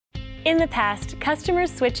In the past,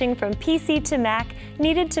 customers switching from PC to Mac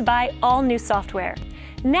needed to buy all new software.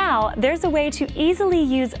 Now, there's a way to easily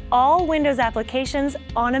use all Windows applications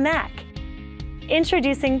on a Mac.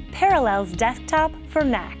 Introducing Parallels Desktop for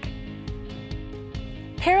Mac.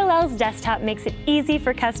 Parallels Desktop makes it easy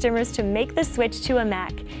for customers to make the switch to a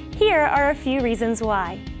Mac. Here are a few reasons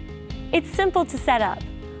why. It's simple to set up.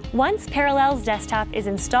 Once Parallels Desktop is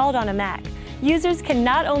installed on a Mac, users can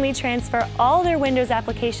not only transfer all their Windows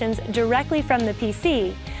applications directly from the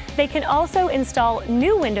PC, they can also install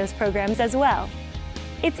new Windows programs as well.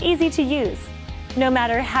 It's easy to use. No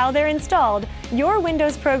matter how they're installed, your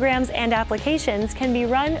Windows programs and applications can be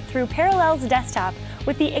run through Parallels Desktop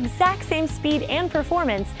with the exact same speed and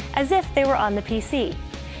performance as if they were on the PC.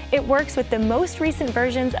 It works with the most recent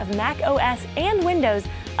versions of macOS and Windows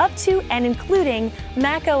up to and including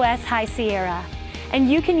macOS High Sierra. And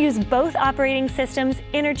you can use both operating systems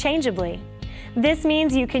interchangeably. This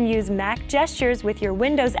means you can use Mac gestures with your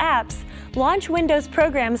Windows apps, launch Windows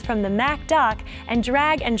programs from the Mac dock, and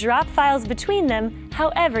drag and drop files between them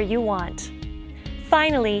however you want.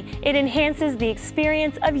 Finally, it enhances the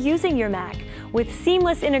experience of using your Mac with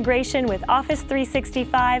seamless integration with Office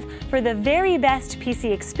 365 for the very best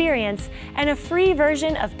PC experience, and a free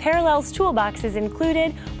version of Parallels Toolbox is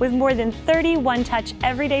included with more than 30 one-touch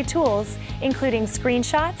everyday tools, including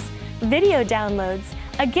screenshots, video downloads,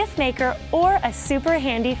 a GIF maker, or a super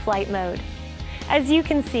handy flight mode. As you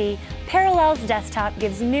can see, Parallels Desktop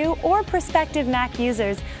gives new or prospective Mac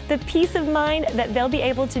users the peace of mind that they'll be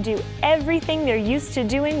able to do everything they're used to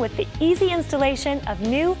doing with the easy installation of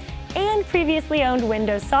new and previously owned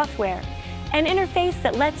Windows software. An interface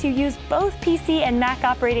that lets you use both PC and Mac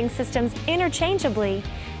operating systems interchangeably,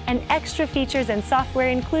 and extra features and software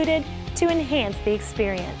included to enhance the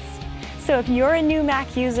experience. So if you're a new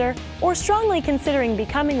Mac user or strongly considering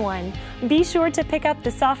becoming one, be sure to pick up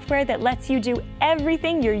the software that lets you do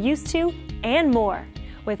everything you're used to and more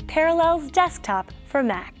with Parallels Desktop for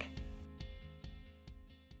Mac.